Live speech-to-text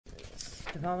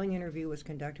The following interview was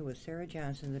conducted with Sarah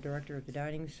Johnson, the Director of the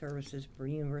Dining Services for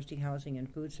University Housing and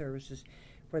Food Services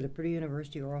for the Purdue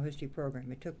University Oral History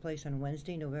Program. It took place on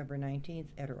Wednesday, November 19th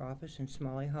at her office in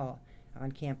Smalley Hall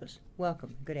on campus.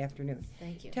 Welcome. Good afternoon.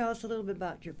 Thank you. Tell us a little bit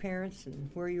about your parents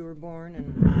and where you were born.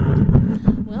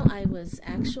 And Well, I was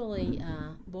actually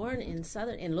born in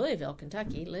Louisville,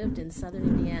 Kentucky, lived in southern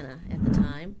Indiana at the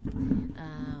time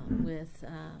with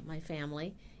my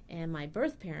family. And my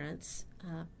birth parents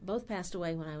both passed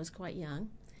away when I was quite young.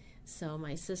 So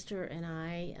my sister and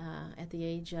I, at the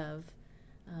age of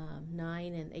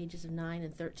ages of 9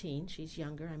 and 13, she's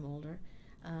younger, I'm older,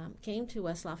 came to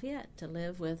West Lafayette to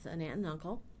live with an aunt and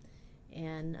uncle.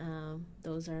 And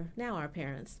those are now our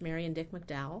parents, Mary and Dick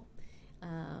McDowell,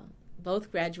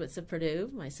 both graduates of Purdue.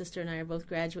 My sister and I are both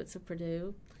graduates of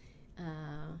Purdue.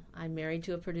 I'm married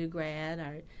to a Purdue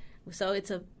grad. So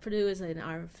Purdue is in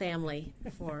our family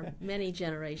for many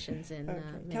generations. And okay.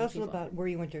 Tell us about where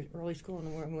you went to early school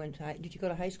and where you went to. Did you go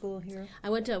to high school here? I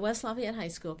went to West Lafayette High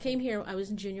School. Came here. I was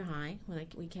in junior high when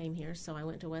we came here, so I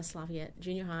went to West Lafayette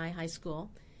Junior High, high school,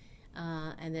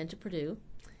 and then to Purdue.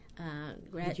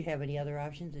 Did you have any other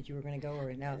options that you were going to go,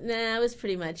 or no? Nah, it was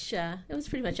pretty much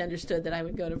understood that I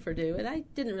would go to Purdue, and I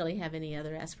didn't really have any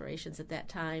other aspirations at that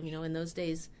time. You know, in those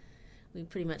days, we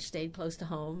pretty much stayed close to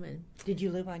home. And did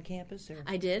you live on campus? Or?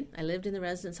 I did. I lived in the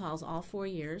residence halls all 4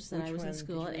 years that I was in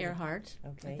school at Earhart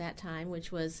at that time, which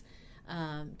was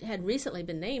had recently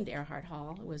been named Earhart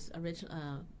Hall. It was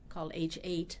called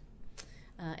H8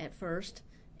 at first.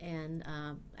 And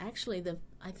actually,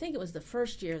 I think it was the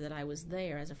first year that I was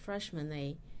there as a freshman.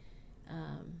 They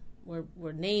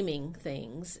were naming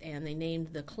things, and they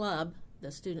named the club,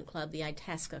 the student club, the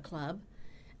Itasca Club,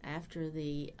 after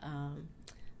the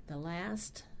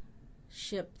last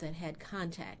ship that had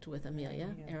contact with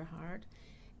Amelia Earhart.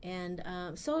 And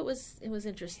so it was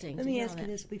interesting. Let me ask you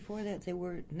this: before that, they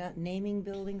were not naming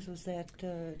buildings. Was that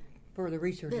for the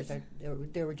researchers?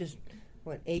 They were just.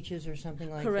 What, H's or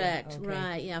something like Correct, that? Correct, okay.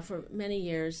 Right, yeah. For many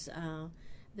years,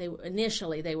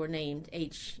 initially they were named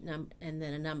H, and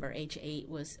then a number, H8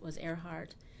 was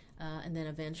Earhart, and then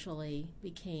eventually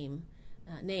became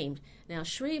named. Now,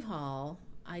 Shreve Hall,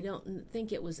 I don't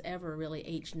think it was ever really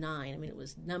H9. I mean, it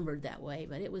was numbered that way,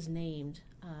 but it was named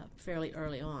fairly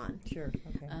early on. Sure,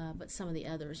 okay. But some of the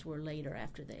others were later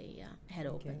after they had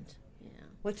opened.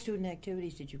 What student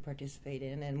activities did you participate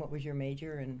in, and what was your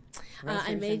major? And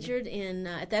I majored in,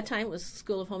 at that time, it was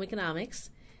School of Home Economics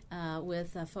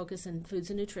with a focus in foods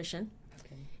and nutrition,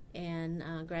 and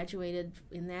graduated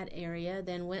in that area,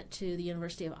 then went to the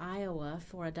University of Iowa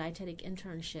for a dietetic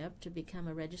internship to become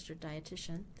a registered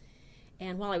dietitian.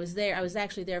 And while I was there, I was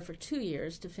actually there for 2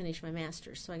 years to finish my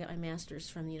master's, so I got my master's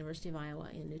from the University of Iowa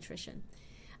in nutrition.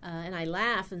 And I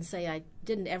laugh and say I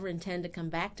didn't ever intend to come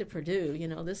back to Purdue. You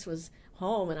know, this was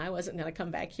home, and I wasn't going to come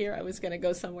back here. I was going to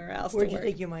go somewhere else. Where did you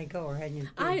think you might go, or hadn't you?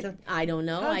 I don't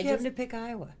know. How did you happen to pick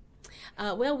Iowa?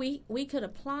 Well, we could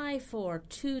apply for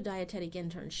 2 dietetic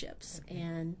internships,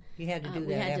 and you had to do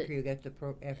that after you got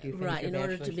after you finished right. your In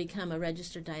order bachelor's? to become a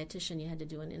registered dietitian, you had to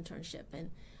do an internship,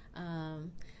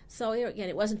 and so again,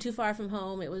 it wasn't too far from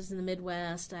home. It was in the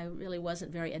Midwest. I really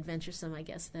wasn't very adventuresome, I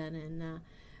guess, then, and.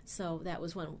 So that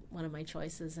was one of my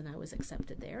choices, and I was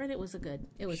accepted there, and it was a good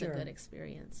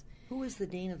experience. Who was the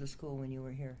dean of the school when you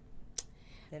were here?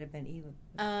 That had been Eve.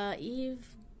 Eve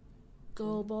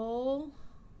Goebel.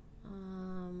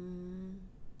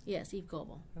 Yes, Eve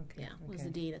Goebel. Okay. Yeah, was the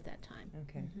dean at that time.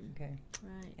 Okay. Mm-hmm. Okay.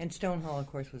 Right. And Stone Hall, of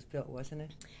course, was built, wasn't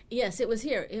it? Yes, it was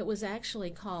here. It was actually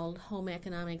called Home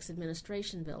Economics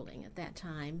Administration Building at that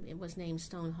time. It was named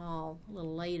Stone Hall a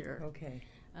little later. Okay.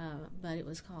 But it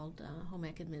was called Home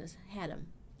Ec Hadam.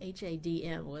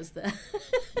 HADM was the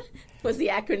was the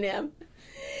acronym,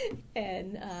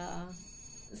 and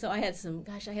so I had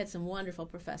some wonderful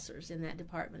professors in that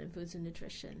department in foods and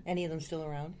nutrition. Any of them still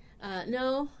around?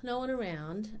 No one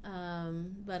around.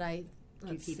 But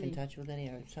Do you keep in touch with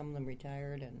any? Some of them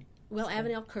retired and. Well,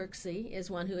 Avenel Kirksey is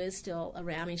one who is still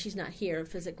around. I mean, she's not here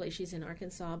physically. She's in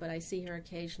Arkansas, but I see her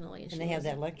occasionally. And they have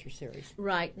that lecture series.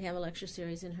 Right. They have a lecture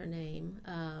series in her name.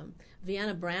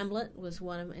 Vienna Bramblett was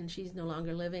one of them, and she's no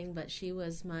longer living, but she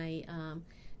was my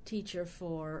teacher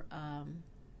for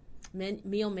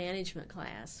meal management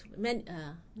class. Meal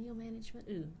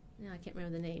management? I can't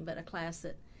remember the name, but a class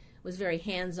that was very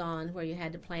hands-on, where you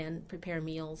had to prepare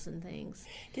meals and things.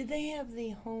 Did they have the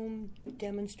home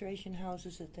demonstration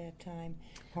houses at that time?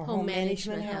 Or home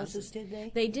management houses, did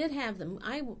they? They did have them.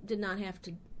 I did not have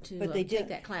to take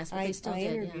that class, but they still did.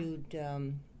 I interviewed,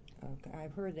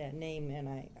 I've heard that name,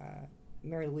 and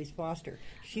Mary Louise Foster.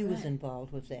 She was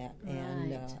involved with that,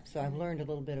 and so I've learned a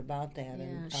little bit about that. Yeah.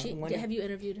 And have you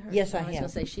interviewed her? Yes, I was have. going to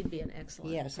say she'd be an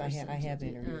excellent. Yes, I have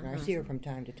interviewed her. I see her from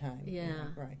time to time. Yeah,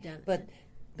 right.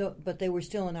 But they were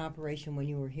still in operation when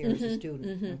you were here as a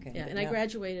student. Okay. Yeah, and I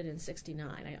graduated in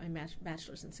 '69. I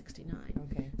bachelor's in '69.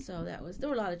 Okay. So there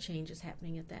were a lot of changes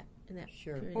happening in that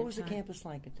Sure. period What was of the time. campus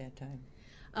like at that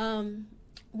time?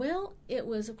 Well, it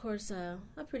was, of course, a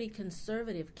pretty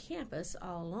conservative campus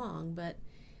all along, but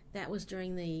that was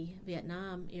during the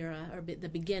Vietnam era, or the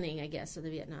beginning, I guess, of the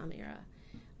Vietnam era.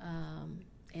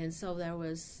 And so there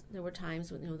were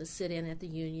times when the sit-in at the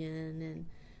Union and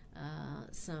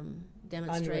some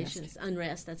demonstrations.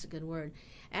 Unrest, that's a good word.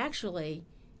 Actually,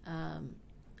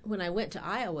 when I went to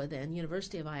Iowa then,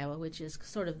 University of Iowa, which is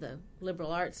sort of the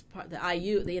liberal arts part,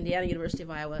 the Indiana University of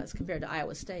Iowa as compared to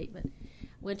Iowa State, but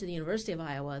went to the University of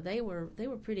Iowa, they were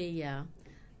pretty,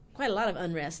 quite a lot of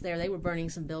unrest there. They were burning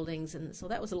some buildings, and so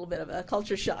that was a little bit of a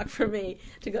culture shock for me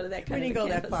to go to that kind of We didn't go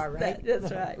campus. that far, right?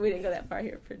 That's right. We didn't go that far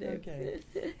here at Purdue. Okay.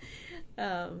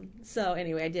 So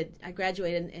anyway, I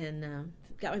graduated and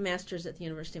got my master's at the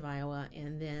University of Iowa,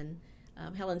 and then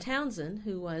Helen Townsend,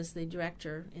 who was the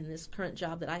director in this current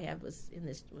job that I have, was in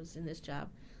this job,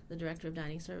 the director of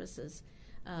dining services,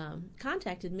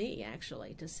 contacted me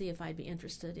actually to see if I'd be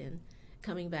interested in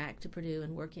coming back to Purdue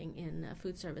and working in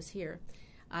food service here.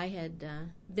 I had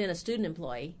been a student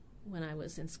employee when I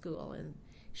was in school, and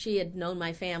she had known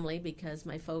my family because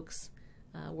my folks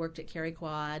worked at Cary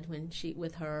Quad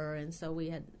with her, and so we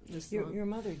had this. Your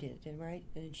mother did, right?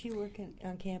 Did she work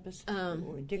on campus?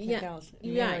 Dick Yeah, McDowell's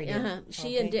right.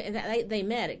 She and Dick, they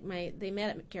met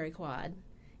at Cary Quad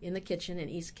in the kitchen in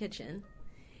East Kitchen.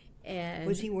 And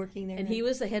was he working there? And he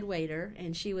was the head waiter,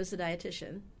 and she was the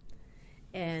dietitian.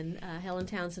 And Helen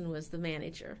Townsend was the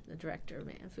manager, the director,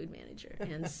 food manager.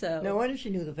 And so no wonder she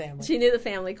knew the family. She knew the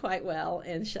family quite well,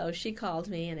 and so she called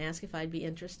me and asked if I'd be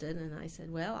interested. And I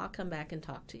said, "Well, I'll come back and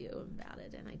talk to you about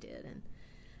it." And I did. And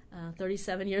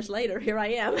 37 years later, here I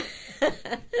am,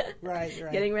 right,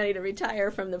 getting ready to retire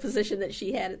from the position that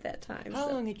she had at that time. How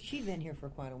long had she been here for?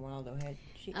 Quite a while, though. Had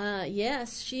she?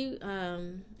 Yes, she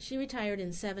retired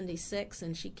in '76,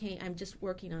 and she came. I'm just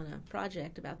working on a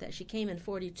project about that. She came in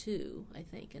 '42, I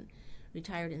think, and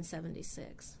retired in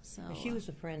 '76. So she was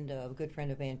a good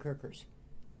friend of Ann Kirker's.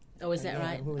 Oh, is that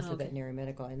right? Who was the veterinary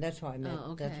medical, and that's how I met.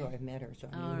 Oh, okay. That's how I met her. So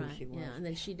I knew who she was. Yeah, and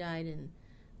then she died in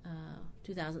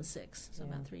 2006, so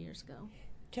about 3 years ago.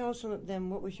 Tell us then,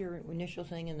 what was your initial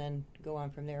thing, and then go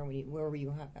on from there. Where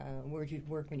did you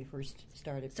work when you first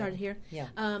started? Started here? Yeah.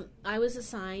 I was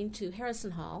assigned to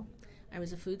Harrison Hall. I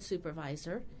was a food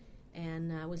supervisor,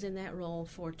 and was in that role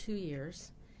for 2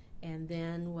 years, and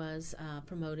then was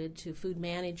promoted to food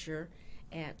manager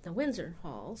at the Windsor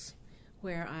Halls,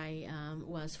 where I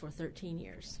was for 13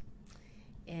 years.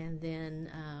 And then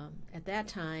at that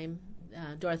time,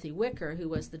 Dorothy Wicker, who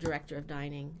was the director of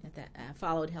dining at that,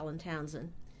 followed Helen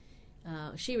Townsend.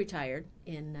 She retired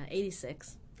in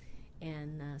 '86,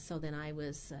 and so then I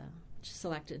was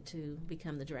selected to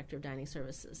become the director of dining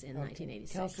services in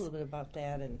 1986. Tell us a little bit about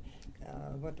that and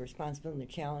what the responsibility,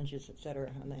 the challenges, et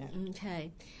cetera, on that.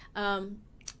 Okay.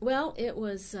 Well, it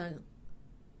was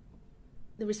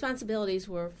the responsibilities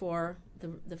were for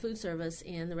the food service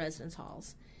in the residence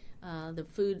halls, the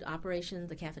food operation,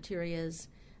 the cafeterias,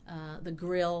 the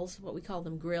grills, what we called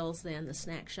them grills then, the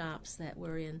snack shops that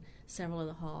were in several of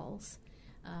the halls.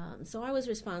 So I was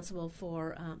responsible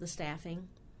for the staffing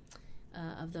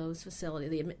of those facilities,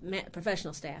 the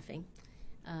professional staffing,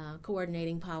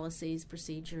 coordinating policies,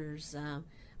 procedures,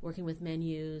 working with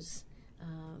menus,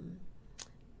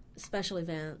 special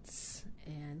events,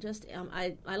 and just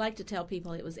I like to tell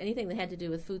people it was anything that had to do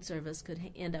with food service could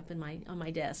end up on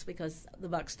my desk because the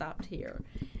buck stopped here,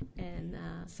 and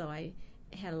so I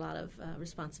had a lot of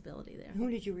responsibility there.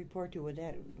 Who did you report to? Was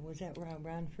that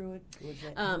Ron Fruitt?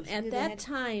 At that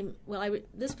time, well,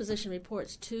 this position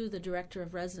reports to the director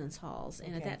of residence halls,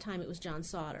 and at that time it was John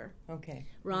Sauter. Okay.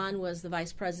 Ron was the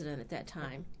vice president at that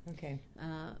time. Okay.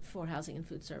 For housing and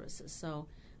food services. So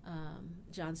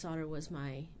John Sauter was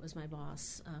my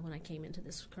boss when I came into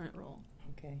this current role.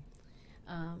 Okay.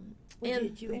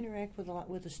 Did you interact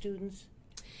with the students?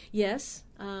 Yes,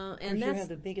 and that's. You have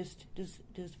the biggest. Does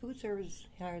food service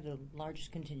hire the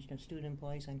largest contingent of student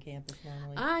employees on campus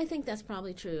normally? I think that's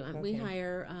probably true. We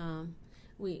hire.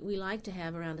 We like to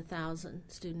have around 1,000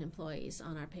 student employees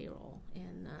on our payroll,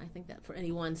 and I think that for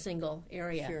any one single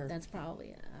area, that's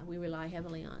probably we rely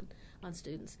heavily on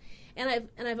students. And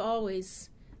I've always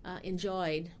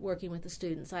enjoyed working with the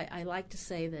students. I like to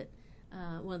say that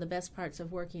one of the best parts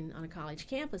of working on a college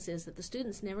campus is that the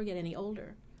students never get any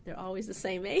older. They're always the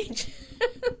same age.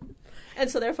 And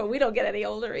so therefore we don't get any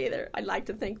older either. I'd like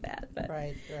to think that. But,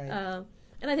 right.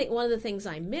 And I think one of the things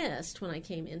I missed when I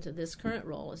came into this current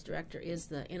role as director is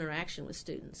the interaction with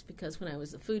students, because when I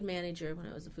was the food manager, when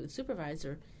I was the food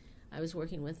supervisor, I was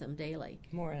working with them daily.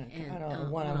 More on a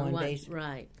one-on-one basis.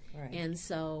 Right. And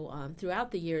so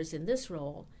throughout the years in this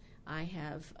role, I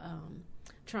have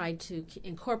tried to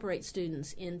incorporate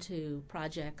students into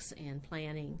projects and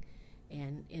planning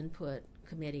and input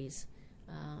committees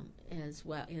as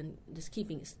well, and just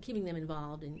keeping them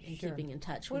involved and keeping in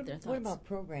touch with their thoughts. What about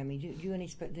programming? Do you any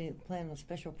plan on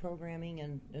special programming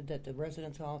and that the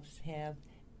residence office have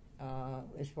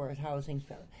as far as housing?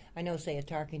 I know, say at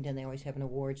Tarkington, they always have an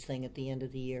awards thing at the end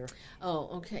of the year.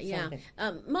 Oh, okay, yeah.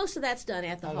 Most of that's done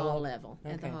at the hall level.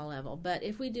 Okay. At the hall level, but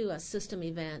if we do a system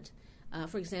event,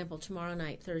 for example, tomorrow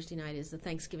night, Thursday night, is the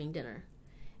Thanksgiving dinner.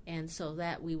 And so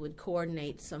that we would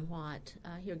coordinate somewhat.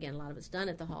 Here again, a lot of it's done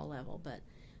at the hall level, but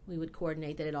we would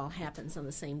coordinate that it all happens on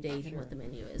the same date and what the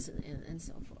menu is and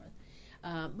so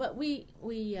forth. But we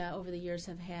over the years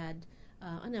have had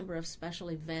a number of special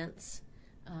events.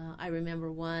 I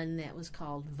remember one that was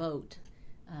called VOTE,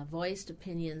 Voiced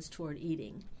Opinions Toward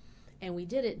Eating. And we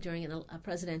did it during a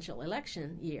presidential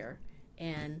election year.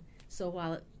 And so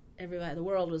while the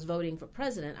world was voting for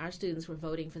president, our students were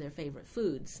voting for their favorite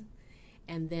foods.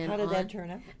 And then how did that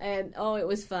turn out? And it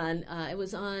was fun. It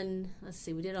was on,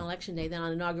 we did it on election day. Then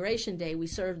on inauguration day, we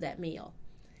served that meal.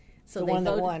 So the one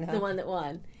that won, huh? The one that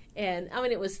won. And I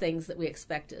mean, it was things that we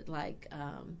expected, like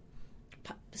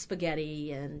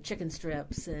spaghetti and chicken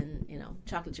strips and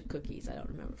chocolate chip cookies. I don't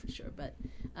remember for sure, but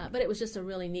it was just a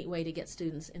really neat way to get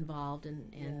students involved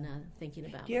and thinking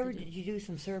about. Did you do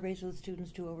some surveys with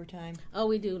students too over time? Oh,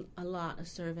 we do a lot of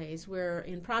surveys. We're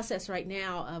in process right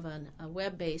now of a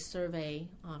web-based survey,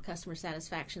 customer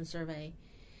satisfaction survey,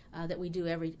 that we do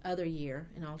every other year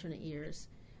in alternate years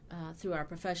through our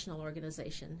professional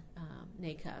organization,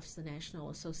 NACUFS, the National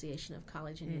Association of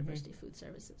College and University Food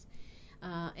Services.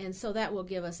 And so that will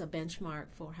give us a benchmark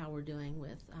for how we're doing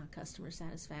with customer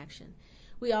satisfaction.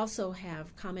 We also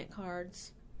have comment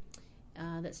cards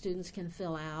that students can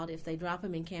fill out. If they drop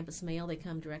them in campus mail, they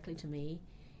come directly to me,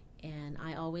 and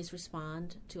I always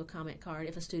respond to a comment card.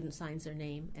 If a student signs their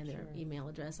name and their email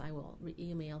address, I will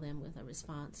email them with a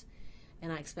response,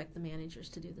 and I expect the managers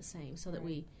to do the same, so that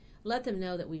we let them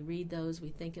know that we read those, we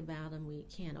think about them. We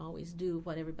can't always do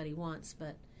what everybody wants,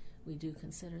 but we do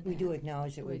consider that. We do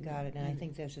acknowledge that we got it, and I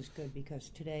think this is good because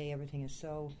today everything is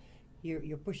so,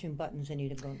 you're pushing buttons and you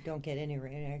don't get any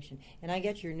reaction. And I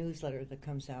get your newsletter that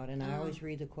comes out, and I always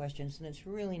read the questions, and it's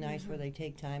really nice where they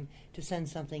take time to send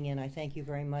something in. I thank you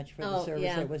very much for the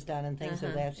service that was done and things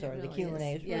of that sort. Really the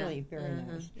Q&A is really very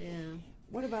nice. Yeah.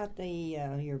 What about the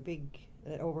your big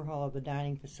overhaul of the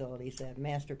dining facilities, that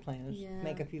master plan?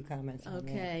 Make a few comments on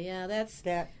that. Okay, that's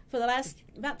for the last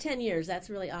about 10 years, that's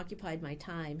really occupied my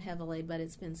time heavily, but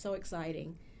it's been so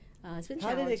exciting. It's been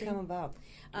challenging. How did it come about?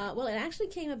 Well, it actually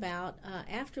came about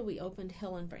after we opened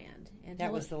Hillenbrand. And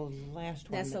that was the last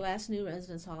one. That's the last new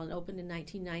residence hall, and opened in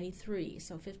 1993,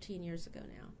 so 15 years ago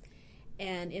now.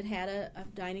 And it had a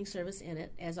dining service in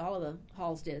it, as all of the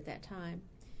halls did at that time.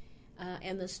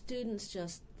 And the students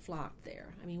just flocked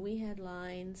there. I mean, we had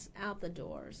lines out the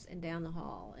doors and down the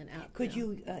hall and out. Could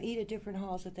you eat at different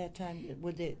halls at that time?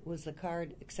 Was the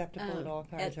card acceptable at all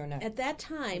cards or not? At that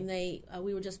time,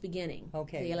 we were just beginning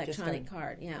the electronic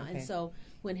card. Yeah, and so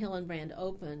when Hillenbrand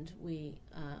opened, we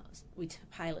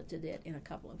piloted it in a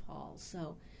couple of halls.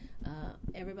 So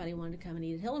everybody wanted to come and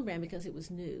eat at Hillenbrand because it was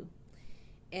new.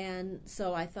 And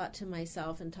so I thought to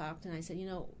myself and talked, and I said,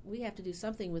 we have to do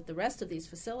something with the rest of these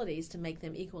facilities to make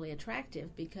them equally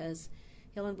attractive, because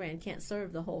Hillenbrand can't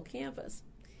serve the whole campus.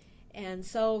 And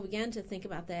so I began to think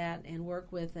about that and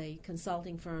work with a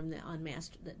consulting firm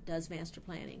that does master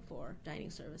planning for dining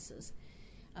services,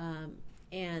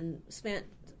 and spent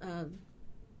a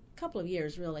couple of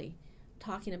years really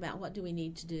talking about what do we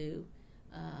need to do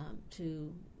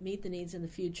to meet the needs in the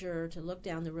future, to look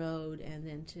down the road, and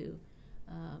then to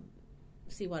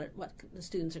see what the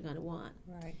students are going to want.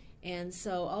 Right. And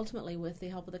so ultimately, with the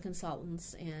help of the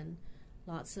consultants and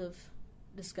lots of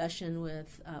discussion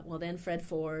with, then Fred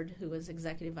Ford, who was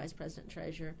Executive Vice President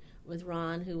Treasurer, with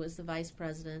Ron, who was the Vice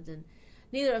President, and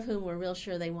neither of whom were real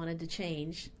sure they wanted to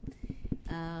change.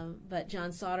 But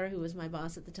John Sauter, who was my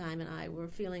boss at the time, and I were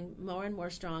feeling more and more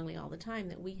strongly all the time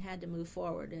that we had to move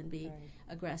forward and be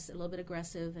aggressive, a little bit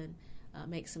aggressive, and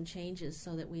make some changes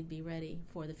so that we'd be ready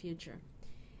for the future.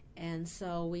 And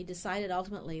so we decided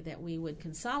ultimately that we would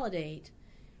consolidate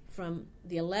from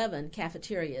the 11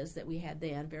 cafeterias that we had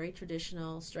then, very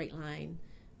traditional, straight line,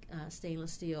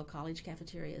 stainless steel college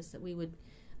cafeterias, that we would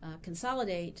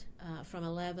consolidate from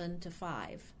 11 to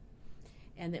 5,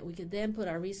 and that we could then put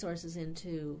our resources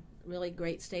into really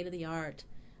great state-of-the-art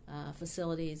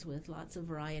facilities with lots of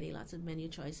variety, lots of menu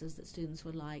choices that students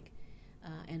would like,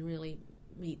 and really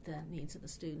meet the needs of the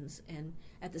students, and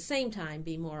at the same time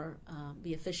be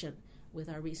efficient with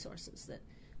our resources. That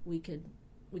we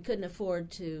couldn't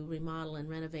afford to remodel and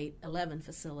renovate 11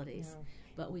 facilities. No.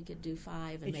 But we could do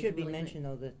 5 and it make should be really mentioned,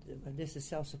 though, that this is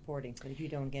self-supporting, but if you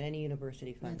don't get any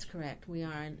university funds. That's correct. We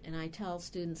are, and I tell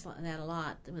students that a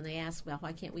lot when they ask, well,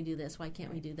 why can't we do this? Why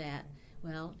can't we do that?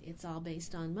 Well, it's all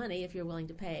based on money if you're willing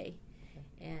to pay.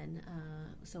 And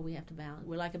so we have to balance.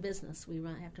 We're like a business. We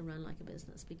have to run like a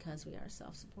business because we are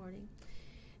self-supporting.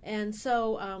 And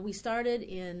so we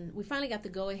finally got the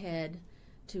go-ahead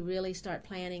to really start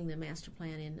planning the master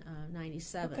plan in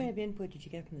 97. What kind of input did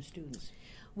you get from the students?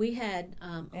 We had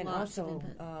and lots also, of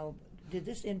input. Did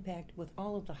this impact with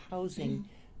all of the housing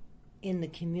in the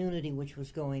community which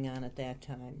was going on at that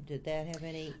time? Did that have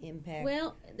any impact?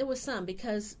 Well, there was some,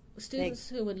 because students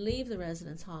who would leave the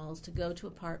residence halls to go to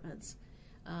apartments,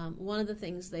 one of the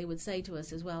things they would say to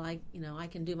us is, well, I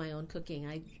can do my own cooking.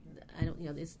 I don't,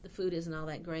 the food isn't all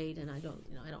that great, and I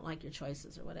don't like your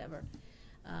choices or whatever.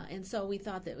 And so we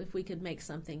thought that if we could make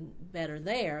something better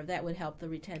there, that would help the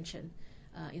retention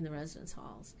in the residence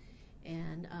halls,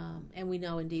 and we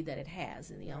know indeed that it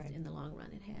has in the long run.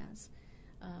 It has.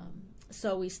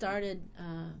 So we started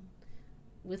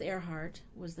with Earhart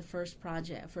was the first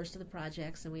of the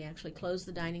projects, and we actually closed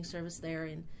the dining service there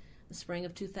in the spring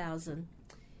of 2000,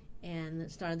 and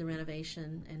started the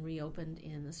renovation and reopened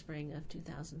in the spring of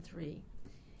 2003.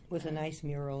 With a nice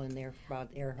mural in there about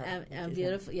Earhart.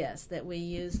 Beautiful, yes, that we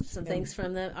used some things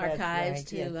from the archives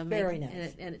to yes, make, very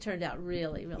nice. and it turned out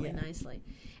really, really nicely.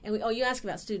 And you asked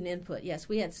about student input. Yes,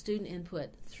 we had student input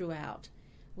throughout.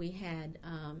 We had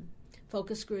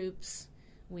focus groups,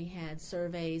 we had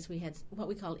surveys, we had what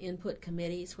we call input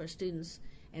committees, where students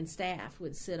and staff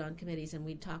would sit on committees, and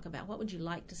we'd talk about what would you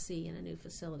like to see in a new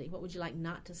facility, what would you like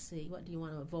not to see, what do you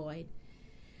want to avoid,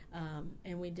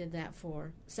 and we did that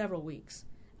for several weeks.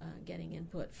 Getting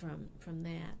input from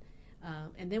that.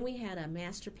 And then we had a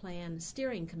master plan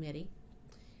steering committee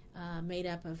made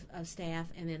up of staff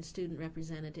and then student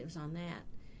representatives on that.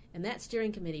 And that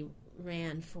steering committee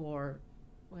ran for,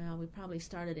 we probably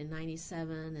started in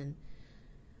 97 and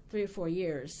 3 or 4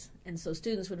 years. And so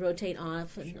students would rotate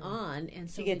off and on. And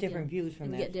so you get different views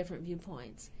from that. Get different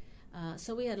viewpoints.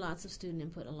 So we had lots of student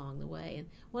input along the way. And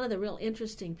one of the real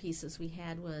interesting pieces we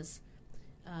had was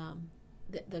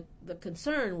the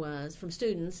concern was from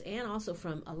students and also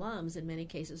from alums in many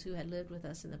cases who had lived with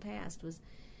us in the past was,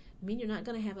 you're not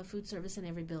going to have a food service in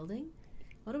every building?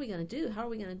 What are we going to do? How are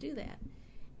we going to do that?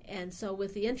 And so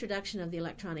with the introduction of the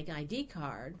electronic ID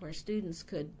card, where students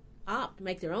could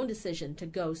make their own decision to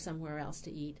go somewhere else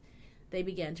to eat, they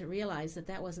began to realize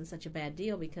that wasn't such a bad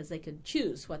deal because they could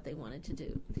choose what they wanted to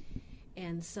do.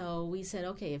 And so we said,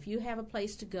 okay, if you have a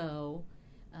place to go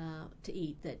to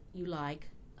eat that you like,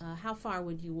 how far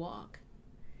would you walk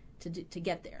to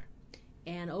get there?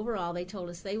 And overall, they told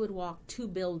us they would walk 2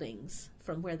 buildings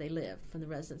from where they lived, from the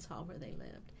residence hall where they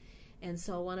lived. And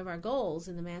so one of our goals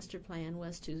in the master plan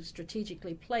was to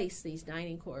strategically place these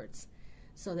dining courts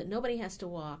so that nobody has to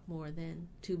walk more than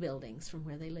 2 buildings from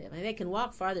where they live. And they can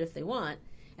walk farther if they want,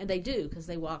 and they do, because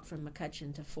they walk from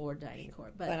McCutcheon to Ford Dining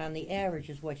Court. But on the average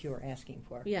is what you were asking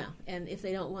for. Yeah, and if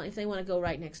they want to go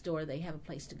right next door, they have a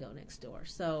place to go next door.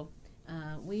 So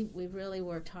we've really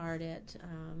worked hard at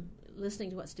listening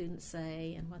to what students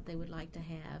say and what they would like to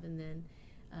have, and then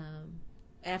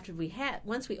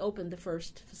once we opened the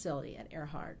first facility at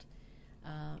Earhart,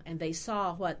 and they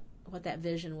saw what that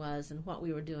vision was and what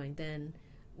we were doing, then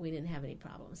we didn't have any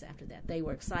problems after that. They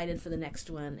were excited for the next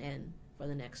one and for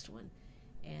the next one,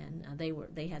 and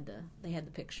they had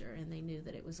the picture, and they knew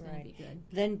that it was going to be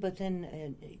good. But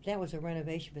then that was a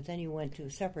renovation. But then you went to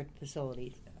separate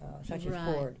facilities, such as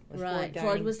Ford.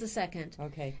 Ford was the second.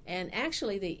 Okay. And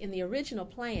actually, in the original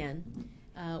plan,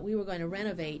 we were going to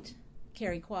renovate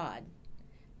Cary Quad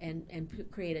and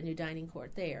create a new dining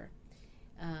court there.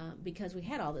 Because we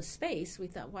had all this space, we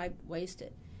thought, why waste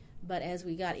it? But as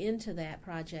we got into that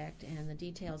project and the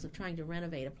details of trying to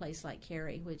renovate a place like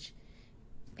Cary, which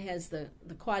has the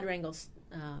quadrangle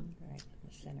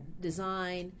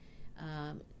design,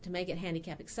 to make it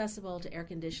handicap accessible, to air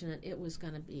condition it, it was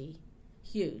going to be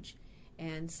huge.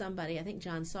 And somebody, I think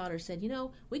John Sauter, said,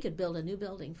 we could build a new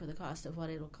building for the cost of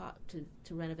what it'll cost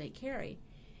to renovate Cary.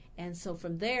 And so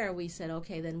from there we said,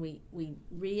 okay, then we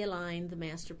realigned the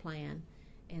master plan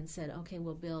and said, okay,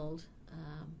 we'll build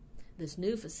this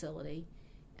new facility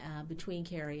between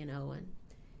Cary and Owen.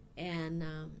 And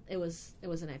it was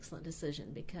an excellent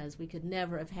decision, because we could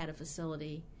never have had a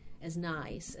facility as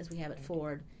nice as we have at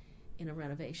Ford in a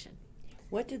renovation.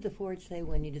 What did the Ford say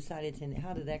when you decided to?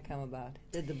 How did that come about?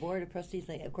 Did the board of trustees?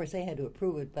 Of course, they had to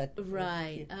approve it, but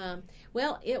right.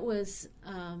 Well, it was.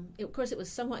 Of course, it was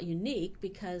somewhat unique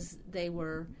because they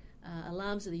were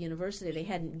alums of the university. They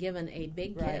hadn't given a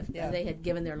big gift. Yeah. They had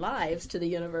given their lives to the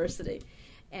university,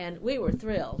 and we were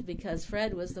thrilled because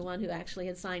Fred was the one who actually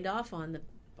had signed off on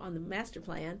the master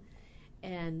plan.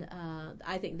 And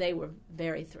I think they were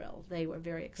very thrilled. They were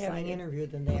very excited. Having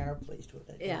interviewed them, they are pleased with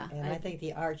it. Yeah, and I think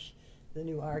the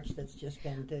new arch that's just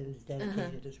been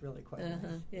dedicated is really quite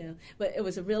nice. Yeah, but it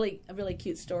was a really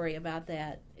cute story about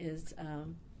that. Is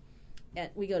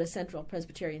we go to Central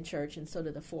Presbyterian Church, and so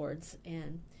do the Fords.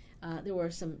 And there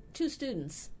were two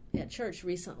students at church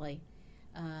recently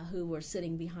who were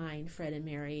sitting behind Fred and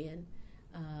Mary, and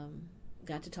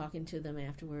got to talking to them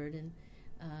afterward, and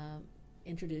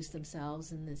introduced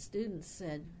themselves. And the students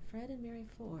said, "Fred and Mary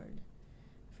Ford.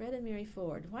 Fred and Mary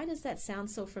Ford. Why does that sound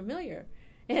so familiar?"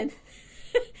 And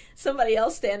somebody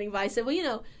else standing by said,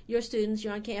 "Well, your students,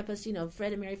 you're on campus,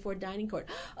 Fred and Mary Ford Dining Court."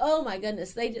 Oh my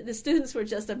goodness! The students were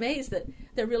just amazed that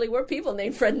there really were people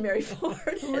named Fred and Mary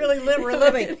Ford who really were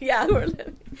living. Yeah, who were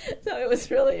living. So it was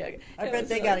really. I bet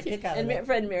they got a kick out of it. And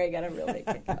Fred and Mary got a real big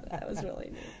kick out of it. That was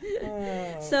really neat.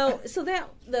 Oh. So that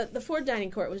the Ford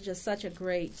Dining Court was just such a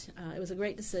great. It was a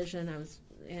great decision.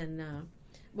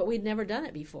 But we'd never done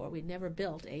it before. We'd never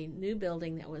built a new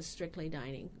building that was strictly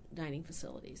dining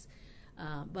facilities.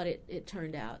 But it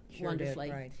turned out wonderfully.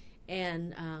 Did, right.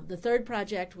 And the third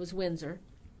project was Windsor.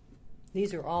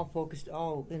 These are all focused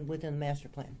within the master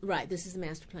plan. Right. This is the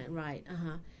master plan. Right.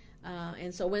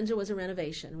 And so Windsor was a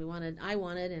renovation. I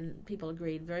wanted, and people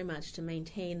agreed very much, to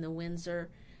maintain the Windsor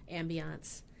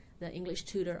ambiance, the English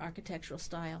Tudor architectural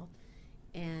style.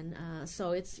 And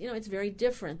so it's very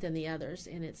different than the others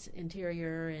in its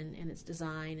interior and its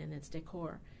design and its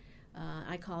decor.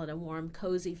 I call it a warm,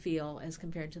 cozy feel as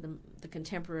compared to the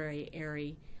contemporary,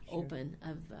 airy, open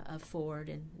of Ford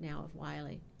and now of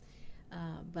Wiley.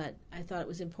 But I thought it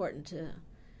was important to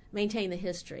maintain the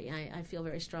history. I feel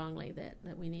very strongly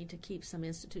that we need to keep some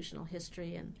institutional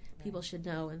history, and people should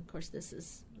know. And of course, this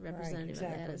is representative of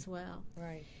that as well.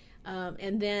 Right.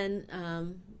 And then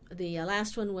the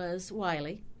last one was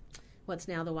Wiley, what's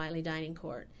now the Wiley Dining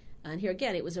Court. And here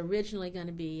again, it was originally going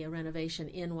to be a renovation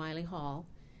in Wiley Hall,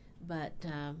 but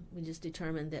we just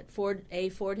determined that Ford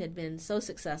had been so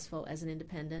successful as an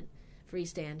independent,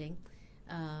 freestanding,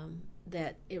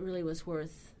 that it really was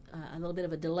worth a little bit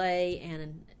of a delay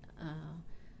and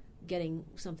getting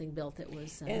something built that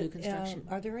was new construction.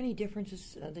 Are there any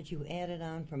differences that you added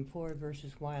on from Ford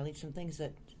versus Wiley? Some things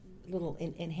that little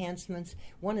enhancements.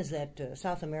 One is that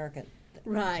South American.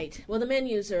 Right. Well, the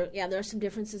menus there are some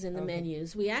differences in the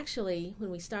menus. We actually, when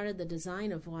we started the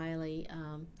design of Wiley,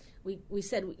 we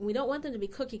said we don't want them to be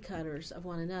cookie cutters of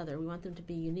one another. We want them to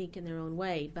be unique in their own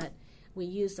way, but we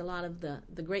used a lot of the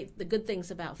good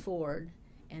things about Ford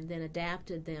and then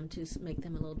adapted them to make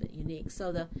them a little bit unique.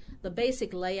 So the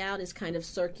basic layout is kind of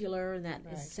circular, and that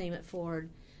is the same at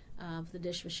Ford, the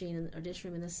dish machine or dish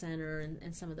room in the center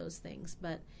and some of those things.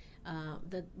 But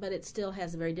it still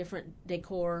has a very different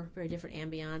decor, very different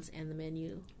ambiance, and the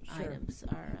menu items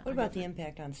are. What about the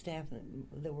impact on staff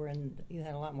that were in? You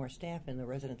had a lot more staff in the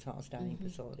residence halls, dining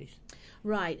facilities.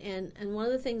 Right, and one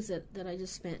of the things that I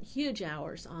just spent huge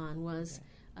hours on was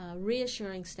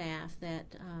reassuring staff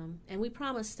that, and we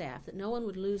promised staff that no one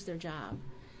would lose their job,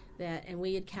 and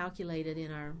we had calculated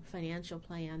in our financial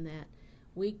plan that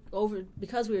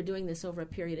because we were doing this over a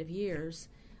period of years.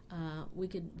 We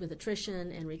could, with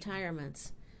attrition and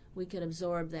retirements, we could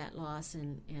absorb that loss,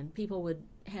 and people would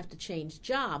have to change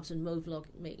jobs and move.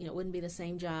 It wouldn't be the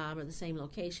same job or the same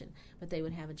location, but they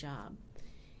would have a job.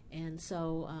 And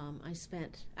so I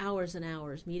spent hours and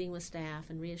hours meeting with staff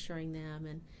and reassuring them,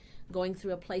 and going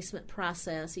through a placement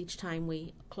process each time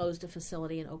we closed a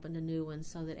facility and opened a new one,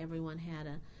 so that everyone had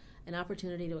an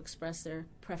opportunity to express their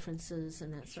preferences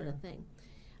and that sort of thing.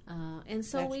 And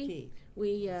so we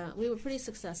were pretty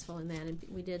successful in that,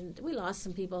 and we lost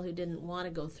some people who didn't want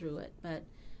to go through it, but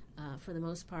for the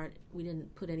most part, we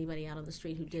didn't put anybody out on the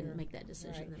street who didn't make that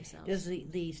decision themselves. Does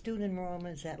the student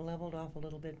enrollment, is that leveled off a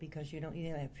little bit because you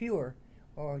have fewer,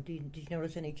 or did you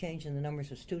notice any change in the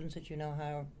numbers of students that you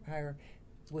now hire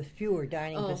with fewer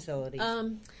dining facilities?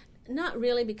 Not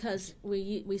really, because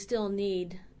we still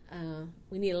need.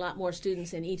 We need a lot more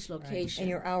students in each location. And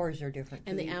your hours are different.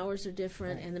 And the hours are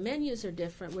different, and the menus are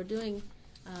different. We're doing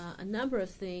a number of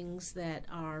things that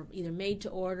are either made to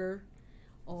order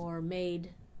or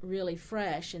made really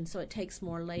fresh, and so it takes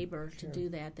more labor to Sure. do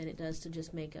that than it does to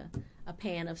just make a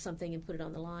pan of something and put it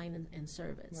on the line and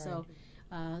serve it. Right. So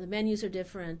the menus are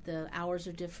different, the hours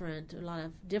are different, a lot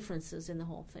of differences in the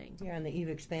whole thing. Yeah, and you've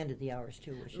expanded the hours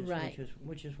too, Right.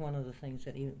 which is one of the things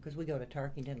that because we go to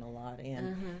Tarkington a lot,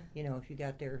 and if you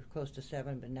got there close to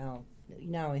 7, but now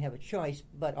we have a choice,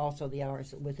 but also the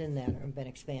hours within that have been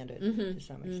expanded to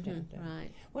some extent. Right.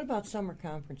 What about summer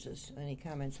conferences? Any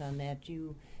comments on that?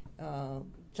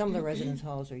 Some of the residence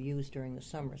halls are used during the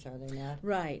summers, are they not?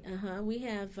 Right. We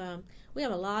have a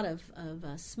lot of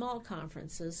small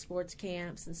conferences, sports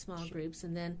camps, and small groups,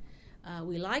 and then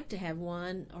we like to have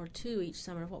 1 or 2 each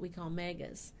summer of what we call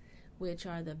megas, which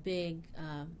are the big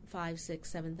 5, 6,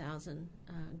 7,000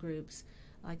 groups,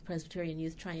 like Presbyterian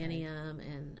Youth Triennium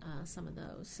and some of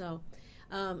those. So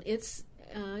it's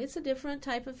a different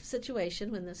type of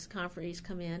situation when this conferees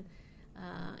come in,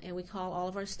 and we call all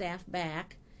of our staff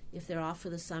back. If they're off for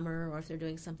the summer or if they're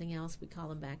doing something else, we call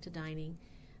them back to dining.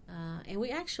 And we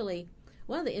actually,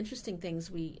 one of the interesting things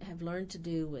we have learned to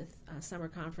do with summer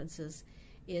conferences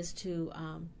is to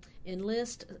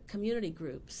enlist community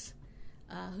groups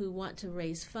who want to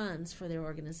raise funds for their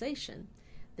organization.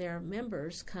 Their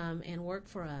members come and work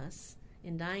for us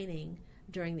in dining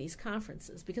during these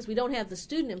conferences. Because we don't have the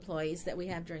student employees that we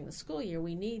have during the school year,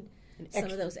 we need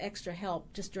some of those extra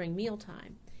help just during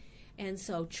mealtime. And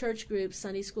so church groups,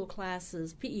 Sunday school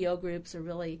classes, PEO groups are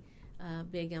really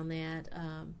big on that,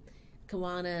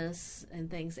 Kiwanis and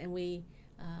things. And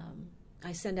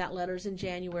I send out letters in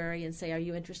January and say, are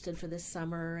you interested for this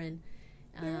summer? And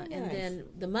then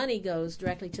the money goes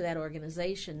directly to that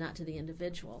organization, not to the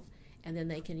individual. And then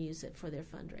they can use it for their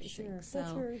fundraising. Sure, so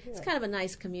that's very good. It's kind of a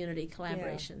nice community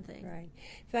collaboration thing. Right.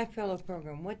 Fact Fellow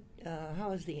program. How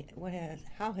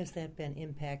has that been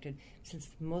impacted since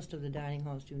most of the dining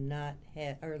halls do not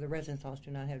have, or the residence halls do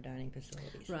not have dining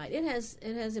facilities? Right. It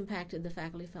has impacted the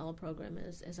Faculty Fellow program,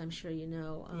 as I'm sure you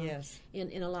know. Yes.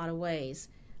 In a lot of ways,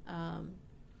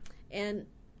 and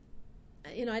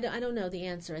I don't know the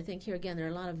answer. I think here again there are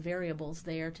a lot of variables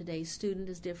there. Today's student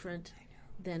is different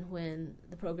than when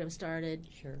the program started.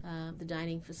 Sure. The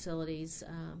dining facilities.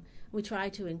 We try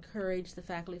to encourage the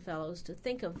faculty fellows to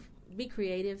be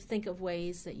creative, think of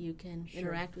ways that you can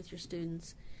interact with your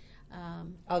students.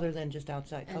 Other than just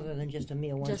outside, other than just a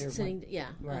meal once just sitting, yeah.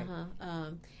 Right.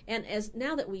 And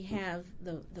now that we have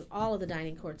all of the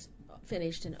dining courts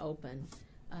finished and open,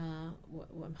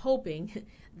 I'm hoping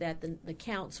that the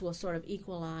counts will sort of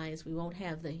equalize. We won't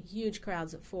have the huge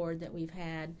crowds at Ford that we've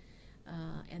had.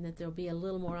 And that there'll be a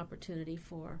little more opportunity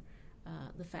for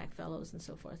the FAC fellows and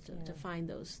so forth to find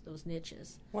those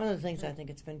niches. One of the things I think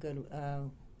it's been good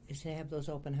is to have those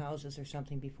open houses or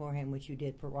something beforehand, which you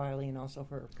did for Wiley and also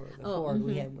for the Ford.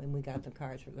 We had when we got the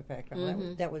cards for the FAC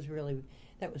fellow. That was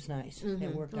nice.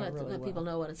 It worked out really well. Let people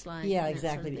know what it's like. Yeah,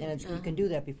 exactly. Sort of and you can do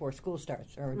that before school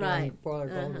starts or during Boiler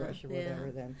Gold Rush or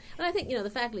whatever. Then. But I think the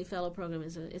faculty fellow program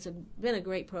been a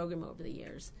great program over the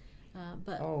years.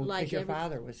 Like your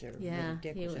father was there. Yeah,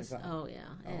 Dick he was involved. Oh,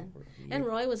 yeah, and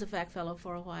Roy was a FAC fellow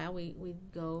for a while.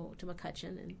 We'd go to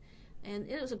McCutcheon, and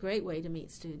it was a great way to meet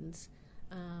students.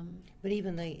 But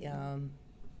even the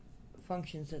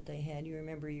functions that they had, you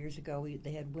remember years ago,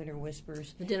 they had Winter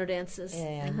Whispers, the dinner dances,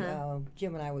 and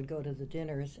Jim and I would go to the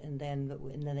dinners, and then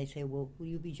they say, "Well, will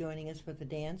you be joining us for the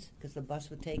dance?" Because the bus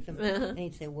would take them, and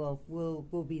he'd say, "Well,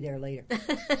 we'll be there later."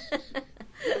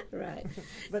 Right.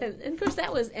 And of course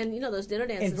that was, and those dinner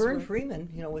dances. And Vern Freeman,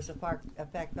 was a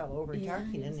FAC fellow over in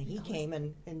Tarkington, and he came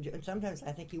and sometimes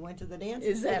I think he went to the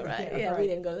dances. Is that right? Yeah, we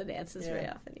didn't go to the dances very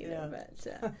often either,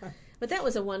 but that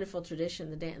was a wonderful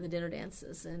tradition, the dinner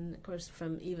dances, and of course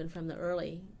from the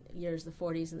early years, the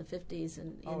 40s and the 50s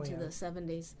and into the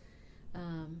 70s.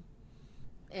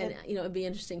 And it'd be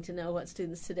interesting to know what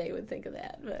students today would think of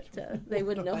that, but they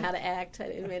wouldn't know how to act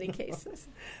in many cases.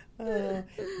 The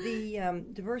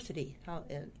diversity.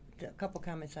 A couple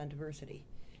comments on diversity.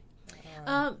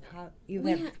 You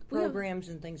have programs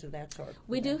and things of that sort.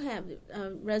 We do have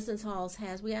residence halls.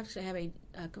 We actually have a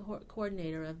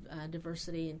coordinator of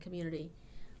diversity and community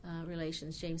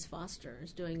relations. James Foster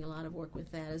is doing a lot of work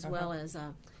with that, as well as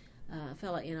a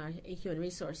fellow in our EQ and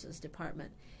Resources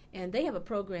department. And they have a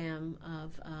program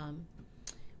of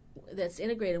that's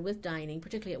integrated with dining,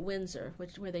 particularly at Windsor,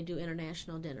 where they do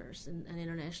international dinners, and an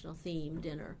international theme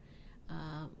dinner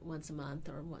once a month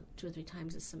or 2 or 3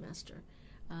 times a semester,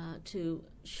 to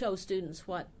show students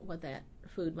what that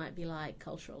food might be like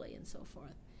culturally and so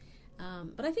forth.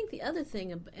 But I think the other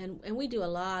thing, and we do a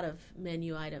lot of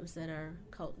menu items that are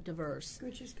diverse.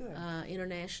 Which is good.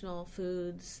 International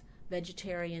foods,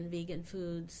 vegetarian, vegan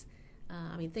foods.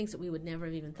 I mean, things that we would never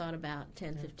have even thought about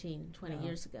 10, 15, 20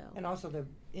 years ago. And also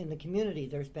in the community,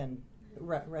 there's been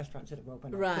restaurants that have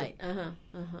opened up. Right.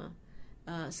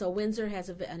 So Windsor has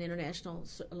an international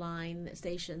line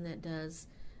station that does.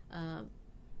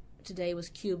 Today was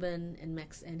Cuban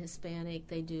and Hispanic.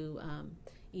 They do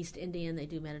East Indian. They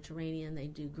do Mediterranean. They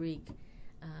do Greek.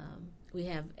 We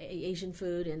have Asian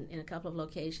food in a couple of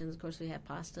locations. Of course, we have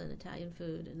pasta and Italian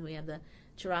food, and we have the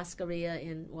churrascaria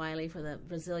in Wiley for the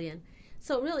Brazilian.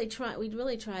 So we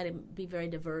really try to be very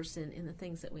diverse in the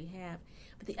things that we have.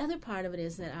 But the other part of it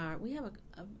is that we have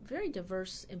a very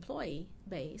diverse employee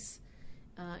base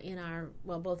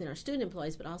both in our student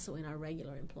employees, but also in our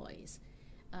regular employees.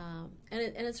 And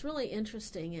it's really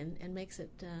interesting and makes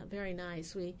it very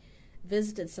nice. We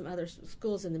visited some other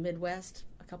schools in the Midwest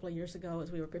a couple of years ago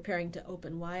as we were preparing to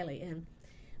open Wiley, and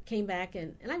came back,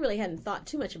 and I really hadn't thought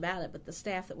too much about it, but the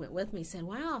staff that went with me said,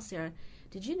 "Wow, Sarah,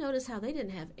 did you notice how they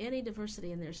didn't have any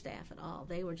diversity in their staff at all?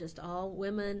 They were just all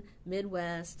women,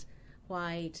 Midwest,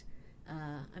 white."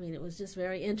 I mean, it was just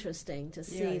very interesting to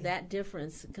see that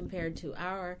difference compared to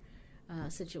our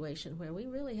situation, where we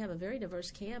really have a very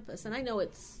diverse campus. And I know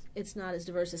it's not as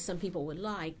diverse as some people would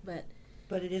like, but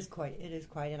it is quite.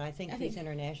 And I think these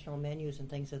international menus and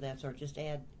things of that sort just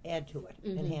add to it,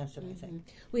 enhance it. I think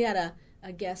we had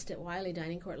a guest at Wiley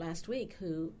Dining Court last week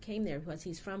who came there because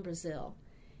he's from Brazil.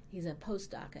 He's a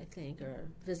postdoc, I think, or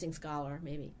visiting scholar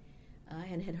maybe,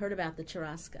 and had heard about the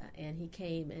churrasca, and he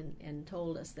came and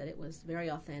told us that it was very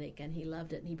authentic, and he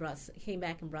loved it, and he came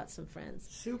back and brought some friends.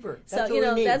 Super. That's what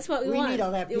we need. That's what we want. We need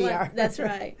all that PR. That's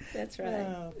right. That's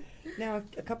right. Now,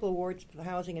 a couple of awards for the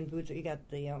housing and food. So you got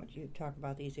you talk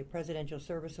about these, the Presidential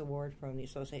Service Award from the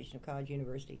Association of College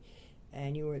University,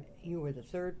 and you were the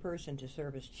third person to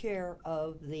serve as chair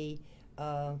of the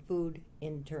Food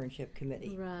Internship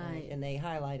Committee. Right. And they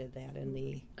highlighted that in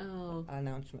the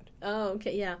announcement. Oh,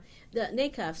 okay, yeah. The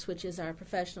NACUFS, which is our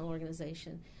professional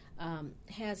organization,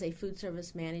 has a food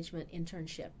service management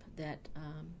internship that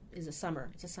is a summer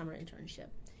internship.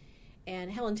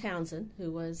 And Helen Townsend,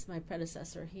 who was my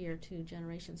predecessor here 2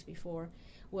 generations before,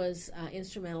 was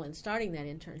instrumental in starting that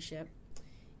internship.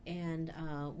 And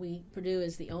Purdue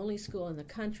is the only school in the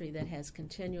country that has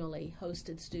continually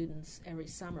hosted students every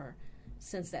summer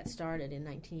since that started in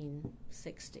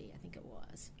 1960, I think it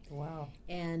was. Wow.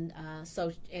 And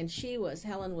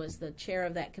Helen was the chair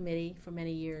of that committee for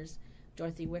many years.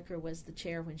 Dorothy Wicker was the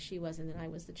chair when she was, and then I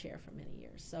was the chair for many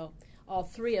years. So all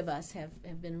 3 of us have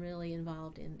been really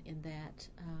involved in that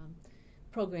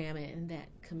program and that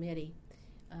committee.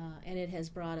 And it has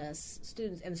brought us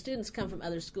students, and the students come from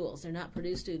other schools. They're not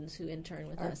Purdue students who intern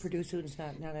with us. Are Purdue students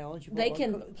not eligible? They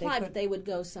can apply, but they would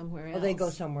go somewhere else. Oh, they go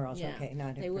somewhere else. Yeah. Okay,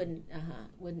 they wouldn't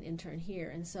intern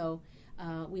here. And so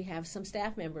we have some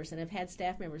staff members, and have had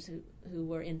staff members who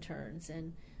were interns,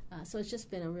 and so it's just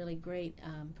been a really great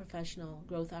professional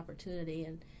growth opportunity,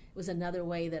 and it was another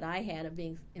way that I had of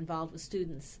being involved with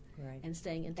students and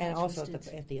staying in touch and also with students.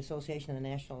 at the association at the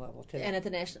national level too. And at the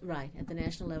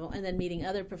national level, and then meeting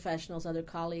other professionals, other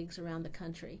colleagues around the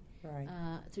country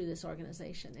through this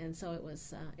organization. And so it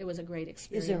was a great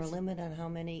experience. Is there a limit on how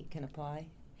many can apply?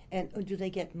 And do they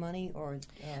get money or?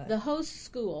 The host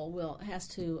school has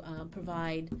to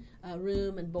provide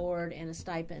room and board and a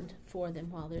stipend for them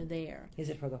while they're there. Is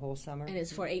it for the whole summer? And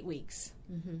it's for 8 weeks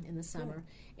in the summer.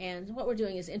 Yeah. And what we're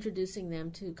doing is introducing them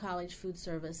to college food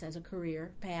service as a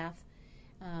career path,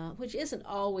 which isn't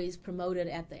always promoted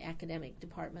at the academic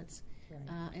departments.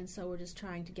 Right. And so we're just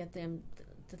trying to get them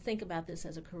to think about this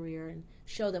as a career and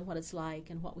show them what it's like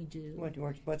and what we do.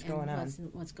 What's going on.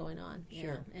 What's going on.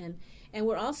 Sure. Yeah. And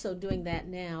we're also doing that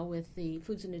now with the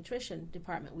Foods and Nutrition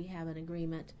Department. We have an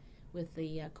agreement with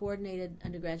the Coordinated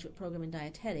Undergraduate Program in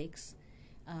Dietetics,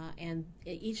 and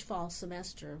each fall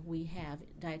semester we have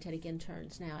dietetic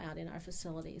interns now out in our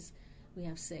facilities. We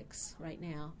have 6 right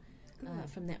now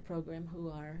from that program who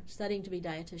are studying to be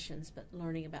dietitians but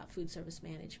learning about food service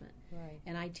management. Right.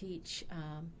 And I teach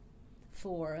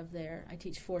 4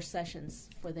 sessions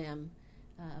for them,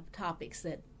 topics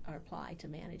that are applied to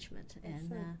management,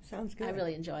 and sounds good. I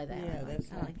really enjoy that. Yeah,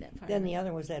 I like that part. Then the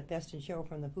other was that Best in Show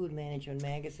from the Food Management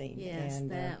magazine. Yes, and,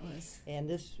 that was. And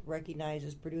this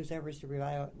recognizes Purdue's efforts to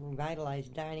revitalize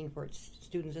dining for its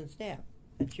students and staff.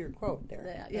 That's your quote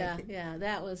there. Yeah,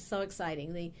 that was so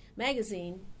exciting. The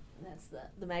magazine. That's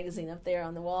the magazine up there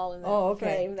on the wall in the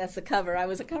frame. That's the cover. I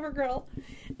was a cover girl.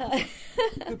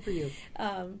 Good for you.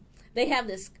 They have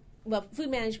this. Well, Food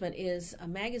Management is a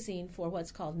magazine for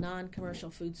what's called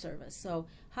non-commercial food service. So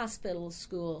hospitals,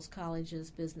 schools, colleges,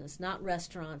 business, not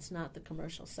restaurants, not the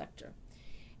commercial sector.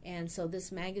 And so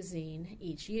this magazine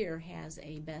each year has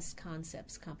a best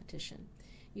concepts competition.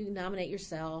 you can nominate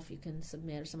yourself, you can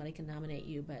submit, or somebody can nominate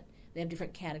you, but they have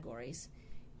different categories.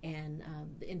 And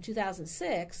in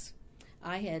 2006,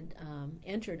 I had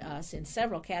entered us in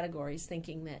several categories,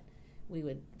 thinking that we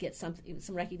would get some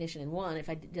recognition in one if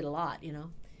I did a lot, you know.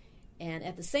 And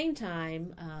at the same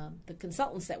time, the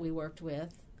consultants that we worked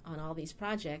with on all these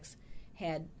projects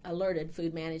had alerted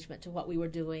food management to what we were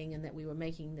doing and that we were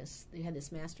making this, they had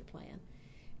this master plan.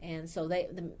 And so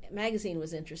the magazine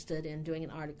was interested in doing an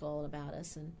article about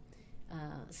us, and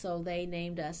so they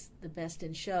named us the best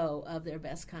in show of their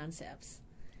best concepts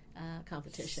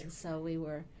competition. So we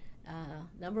were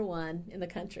 #1 in the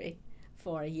country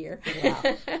for a year.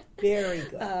 Wow, very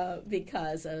good.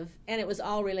 Because of, and it was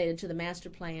all related to the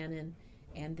master plan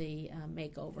and the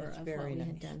makeover That's of very what we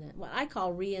had nice. done. What I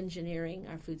call re-engineering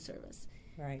our food service.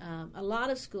 Right. A lot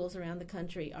of schools around the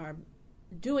country are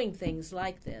doing things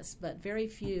like this, but very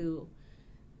few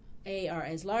are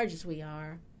as large as we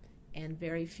are, and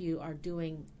very few are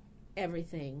doing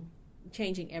everything,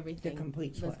 changing everything, The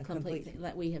complete thing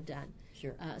that we have done.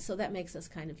 Sure. So that makes us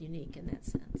kind of unique in that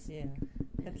sense. Yeah,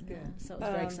 that's And, good. so it was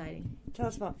very exciting. Tell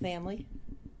us about family.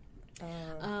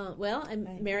 Well,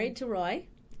 I'm married to Roy,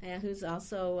 who's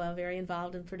also very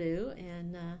involved in Purdue,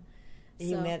 and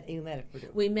You met at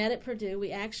Purdue. we met at Purdue.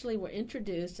 We actually were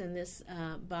introduced in this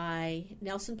by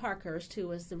Nelson Parkhurst, who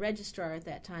was the registrar at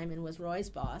that time and was Roy's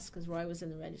boss, because Roy was in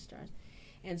the registrars,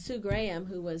 and Sue Graham,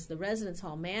 who was the residence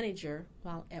hall manager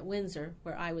while at Windsor,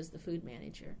 where I was the food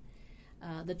manager.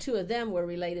 The two of them were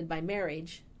related by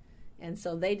marriage, and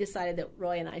so they decided that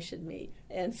Roy and I should meet.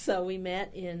 And so we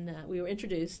met we were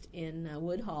introduced in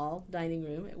Wood Hall dining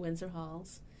room at Windsor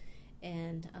Halls,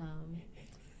 and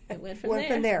it went from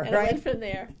there. Right? It went from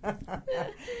there.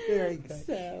 Very good.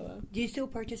 So, do you still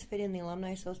participate in the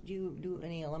alumni? Do you do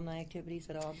any alumni activities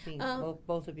at all?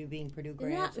 Both of you being Purdue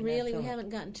grads. not really. We haven't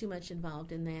gotten too much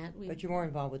involved in that. But you're more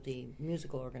involved with the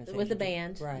musical organization. With the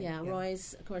band, right? Yeah,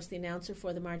 Roy's, of course, the announcer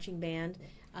for the marching band.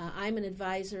 I'm an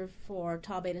advisor for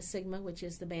Tau Beta Sigma, which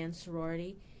is the band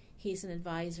sorority. He's an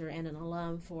advisor and an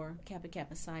alum for Kappa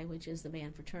Kappa Psi, which is the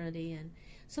band fraternity, and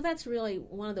so that's really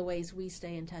one of the ways we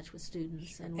stay in touch with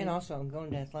students. And also going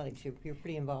to athletics, you're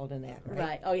pretty involved in that, right?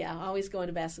 Right. Oh yeah, always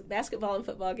going to basketball and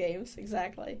football games.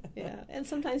 Exactly. Yeah, and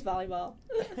sometimes volleyball.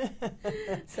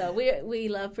 So we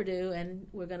love Purdue, and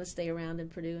we're going to stay around in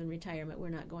Purdue in retirement. We're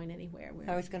not going anywhere.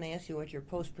 I was going to ask you what your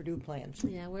post-Purdue plans.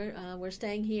 Yeah, we're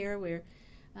staying here. We're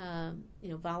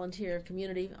volunteer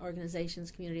community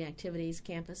organizations, community activities,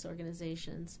 campus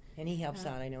organizations. And he helps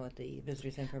out, I know, at the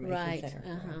Visitors Information Right.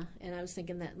 Center. Right. And I was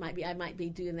thinking I might be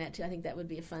doing that too. I think that would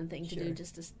be a fun thing to Sure. do,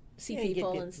 just to see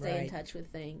people and stay in touch with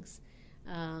things.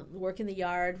 Work in the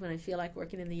yard when I feel like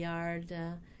working in the yard.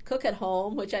 Cook at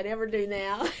home, which I never do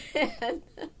now.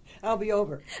 I'll be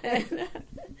over.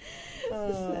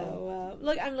 So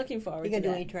I'm looking forward to that. You going to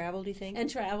do any travel, do you think? And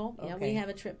travel. Yeah, Okay. we have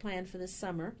a trip planned for this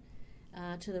summer.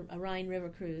 To the Rhine River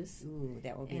cruise. Ooh,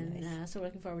 that will be And nice. so we're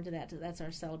looking forward to that. That's our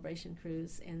celebration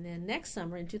cruise. And then next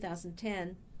summer, in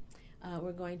 2010,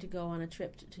 we're going to go on a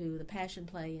trip to the Passion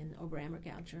Play in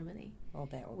Oberammergau, Germany, Oh,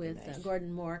 that will with be nice.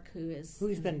 Gordon Mork, who's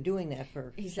been doing that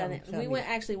for he's some, done it. some We years.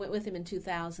 actually went with him in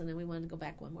 2000, and we wanted to go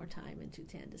back one more time in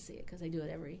 2010 to see it, because they do it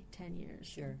every 10 years.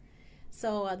 Sure.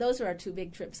 So those are our two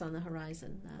big trips on the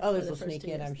horizon. Others for the will first sneak 2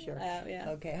 in, years. I'm sure.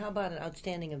 Yeah. Okay, how about an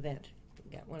outstanding event?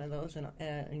 You got one of those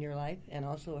in your life, and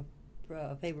also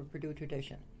a favorite Purdue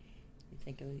tradition. You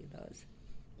think of those?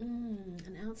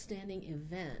 An outstanding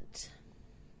event.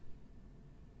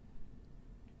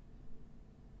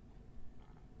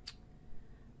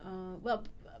 Well,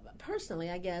 personally,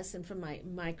 I guess, and from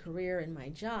my career and my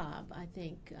job, I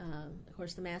think, of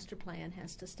course, the master plan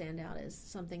has to stand out as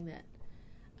something that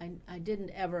I didn't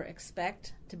ever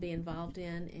expect to be involved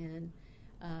in. And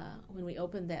when we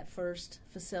opened that first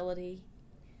facility,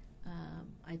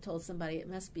 I told somebody it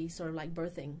must be sort of like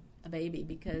birthing a baby,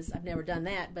 because I've never done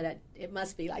that, but it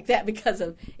must be like that because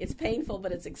of it's painful,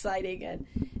 but it's exciting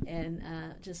and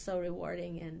just so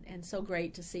rewarding and so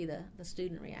great to see the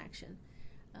student reaction.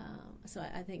 So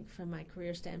I think from my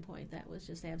career standpoint, that was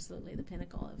just absolutely the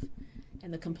pinnacle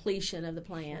and the completion of the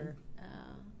plan. Sure.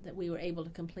 That we were able to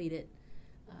complete it.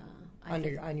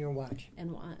 On your watch.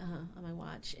 And on my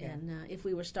watch. Yeah. And if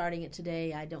we were starting it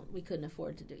today, we couldn't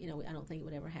afford to do. I don't think it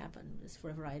would ever happen. It's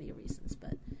for a variety of reasons,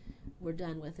 but we're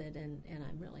done with it, and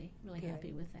I'm really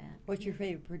happy with that. What's your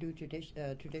favorite Purdue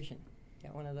tradition?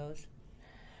 Got one of those?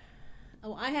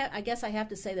 Oh, I guess I have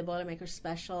to say the Boilermaker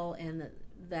Special and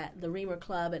the Reamer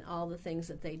Club and all the things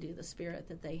that they do, the spirit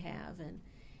that they have,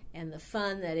 and the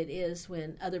fun that it is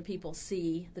when other people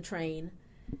see the train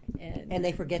And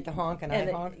they forget to honk, and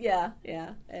I honk. Yeah,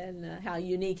 and how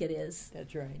unique it is.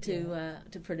 That's right.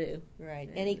 To Purdue. Right.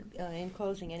 And, Any in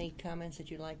closing, any comments that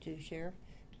you'd like to share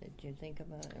that you think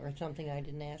about, or something I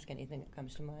didn't ask? Anything that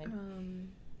comes to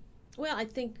mind? Well, I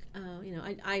think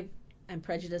I'm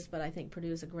prejudiced, but I think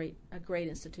Purdue is a great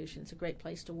institution. It's a great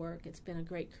place to work. It's been a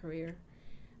great career.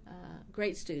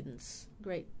 Great students,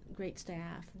 great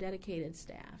staff, dedicated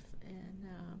staff, and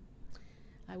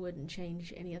I wouldn't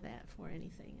change any of that for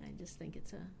anything. I just think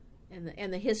it's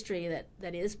and the history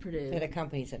that is Purdue, that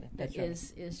accompanies it. That's right.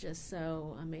 is just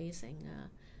so amazing.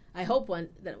 I hope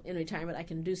that in retirement I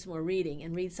can do some more reading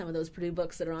and read some of those Purdue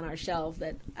books that are on our shelf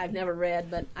that I've never read,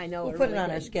 but I know we'll are put really it on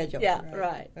good. our schedule. Yeah,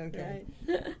 right. Okay.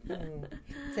 Right.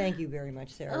 Thank you very much,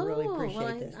 Sarah. I really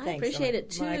appreciate this. I Thanks appreciate so it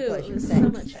too. My pleasure. It was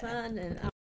Thanks. so much fun,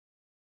 and